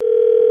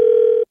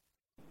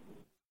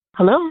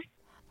Hello?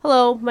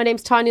 Hello, my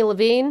name's Tanya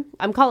Levine.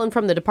 I'm calling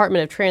from the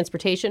Department of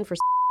Transportation for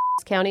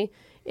County.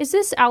 Is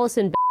this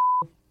Allison?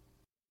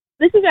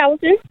 This is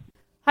Allison.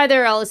 Hi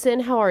there, Allison.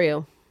 How are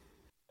you?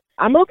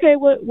 I'm okay.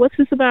 What's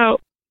this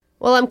about?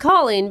 Well, I'm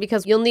calling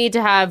because you'll need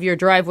to have your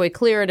driveway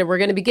cleared, and we're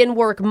going to begin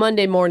work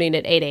Monday morning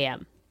at 8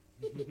 a.m.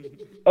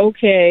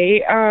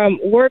 Okay.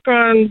 Work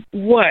on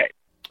what?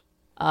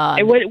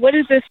 And what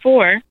is this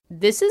for?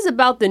 This is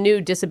about the new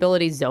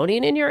disability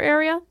zoning in your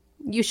area.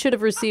 You should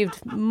have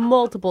received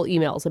multiple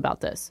emails about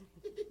this.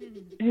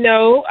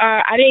 No,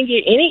 I didn't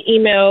get any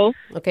emails.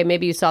 Okay,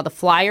 maybe you saw the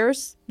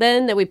flyers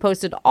then that we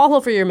posted all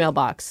over your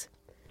mailbox.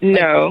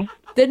 No.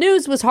 The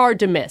news was hard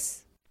to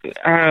miss.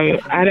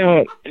 I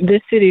don't.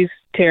 This city's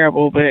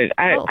terrible, but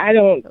I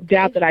don't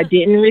doubt that I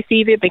didn't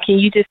receive it. But can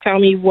you just tell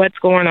me what's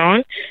going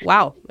on?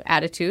 Wow,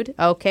 attitude.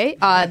 Okay.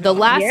 The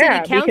last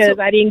city council, because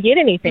I didn't get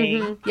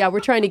anything. Mm-hmm. Yeah, we're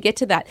trying to get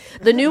to that.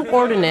 The new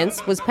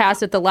ordinance was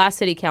passed at the last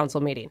city council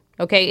meeting.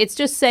 Okay, it's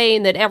just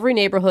saying that every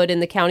neighborhood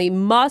in the county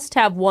must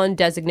have one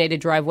designated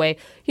driveway,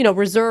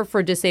 reserved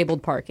for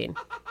disabled parking.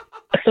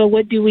 So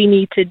what do we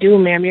need to do,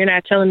 ma'am? You're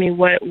not telling me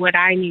what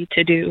I need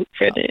to do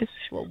for this.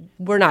 Well,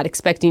 we're not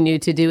expecting you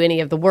to do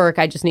any of the work.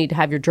 I just need to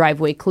have your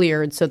driveway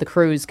cleared so the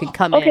crews can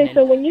come in. Okay,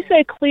 so when you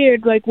say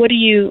cleared, what do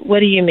you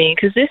mean?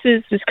 Because this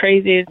is just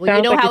crazy. Well,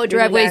 you know how a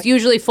driveway is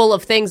usually full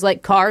of things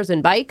like cars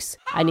and bikes?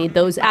 I need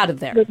those out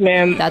of there. Look,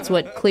 ma'am. That's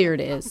what cleared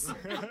is.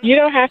 You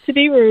don't have to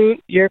be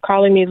rude. You're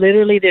calling me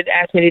literally to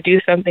ask me to do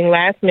something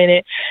last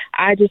minute.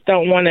 I just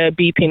don't want to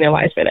be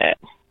penalized for that.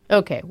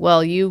 Okay,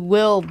 well, you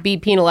will be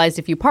penalized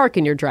if you park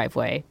in your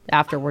driveway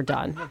after we're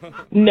done.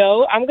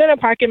 No, I'm going to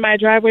park in my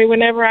driveway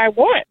whenever I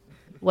want.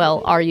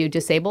 Well, are you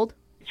disabled?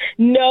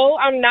 No,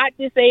 I'm not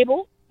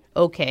disabled.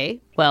 Okay,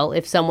 well,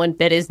 if someone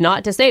that is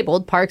not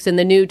disabled parks in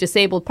the new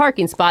disabled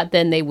parking spot,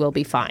 then they will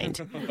be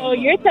fined. So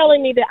you're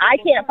telling me that I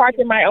can't park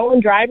in my own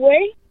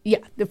driveway? Yeah,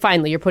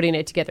 finally, you're putting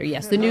it together.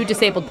 Yes, the new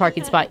disabled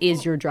parking spot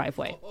is your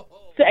driveway.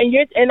 So,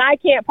 and I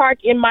can't park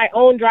in my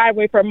own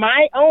driveway for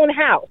my own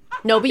house.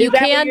 No, but you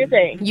can.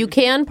 You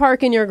can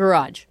park in your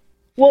garage.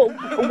 Well,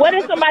 what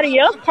if somebody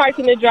else parks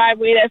in the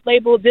driveway that's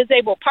labeled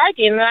disabled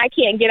parking and I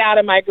can't get out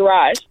of my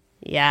garage?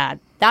 Yeah,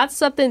 that's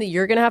something that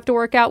you're going to have to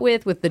work out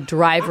with the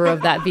driver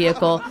of that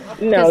vehicle.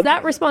 No. Because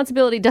that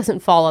responsibility doesn't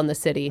fall on the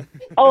city.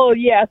 Oh,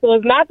 yeah. So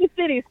it's not the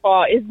city's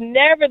fault. It's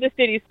never the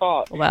city's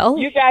fault. Well,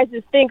 you guys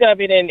just think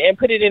of it and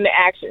put it into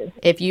action.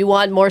 If you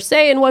want more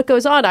say in what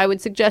goes on, I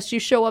would suggest you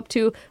show up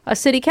to a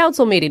city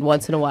council meeting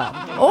once in a while.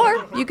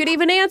 Or you could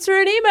even answer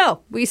an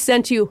email. We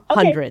sent you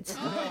hundreds.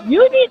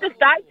 You need to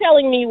stop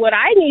telling me what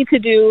I need to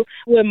do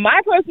with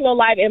my personal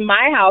life in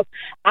my house.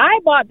 I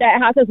bought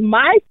that house. It's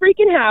my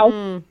freaking house.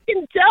 You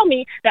can tell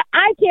me that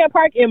I can't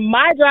park in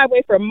my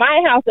driveway for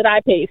my house that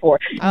I paid for.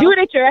 Do it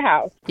at your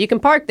house. You can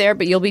park there,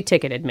 but you'll be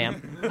ticketed, ma'am.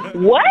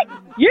 What?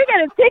 You're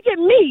going to ticket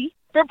me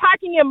for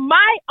parking in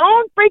my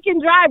own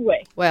freaking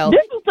driveway? Well,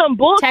 this is some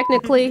bullshit.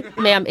 Technically,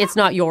 ma'am, it's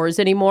not yours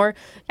anymore.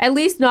 At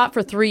least not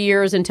for 3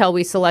 years until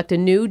we select a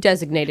new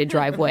designated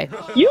driveway.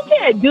 You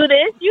can't do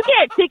this. You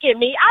can't ticket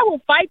me. I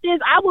will fight this.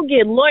 I will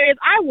get lawyers.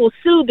 I will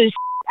sue the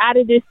out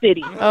of this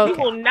city. Okay. You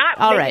will not.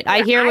 All right.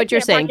 I hear what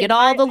you're saying. Get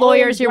all the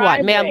lawyers you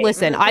want. Ma'am,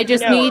 listen, I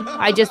just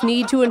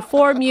need to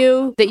inform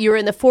you that you're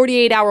in the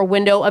 48-hour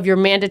window of your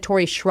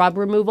mandatory shrub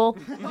removal.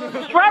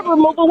 Shrub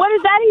removal? What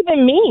does that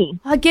even mean?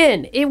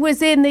 Again, it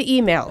was in the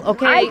email,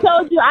 okay? I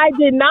told you I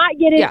did not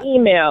get an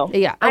email.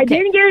 Yeah, okay. I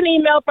didn't get an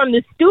email from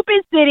the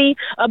stupid city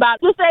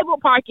about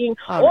disabled parking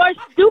or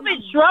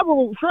stupid shrub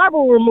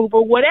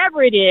removal,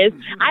 whatever it is.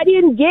 I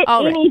didn't get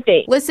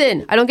anything.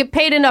 Listen, I don't get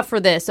paid enough for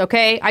this,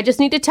 okay? I just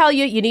need to tell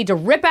you need to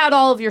rip out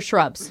all of your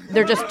shrubs.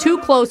 They're just too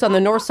close on the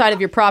north side of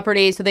your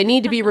property, so they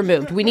need to be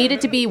removed. We need it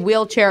to be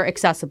wheelchair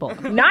accessible.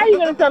 Now you're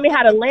going to tell me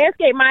how to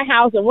landscape my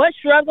house and what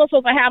shrubs I'm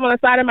supposed to have on the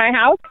side of my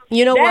house?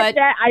 You know what?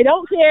 I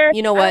don't care.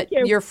 You know what?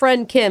 Your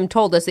friend Kim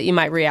told us that you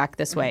might react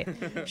this way.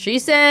 She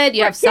said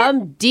you have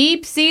some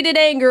deep-seated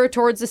anger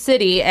towards the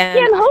city. And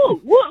Kim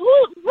who?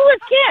 Who is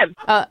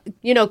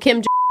Kim?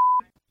 Kim,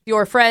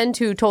 your friend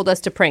who told us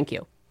to prank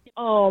you.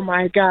 Oh,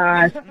 my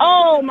gosh.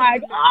 Oh, my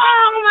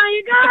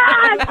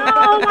God.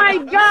 Oh, my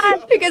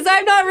God. Because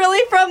I'm not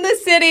really from the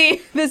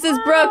city. This is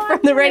Brooke from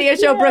the radio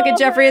show Brooke and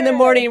Jeffrey in the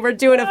Morning. We're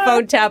doing a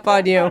phone tap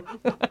on you. I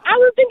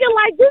was thinking,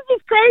 this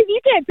is crazy. You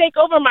can't take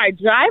over my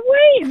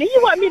driveway? And then you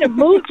want me to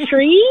move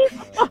trees?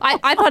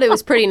 I thought it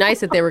was pretty nice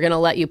that they were going to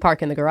let you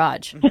park in the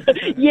garage.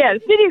 Yeah,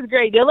 the city's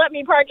great. They'll let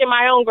me park in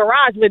my own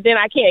garage, but then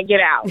I can't get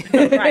out.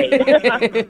 Right.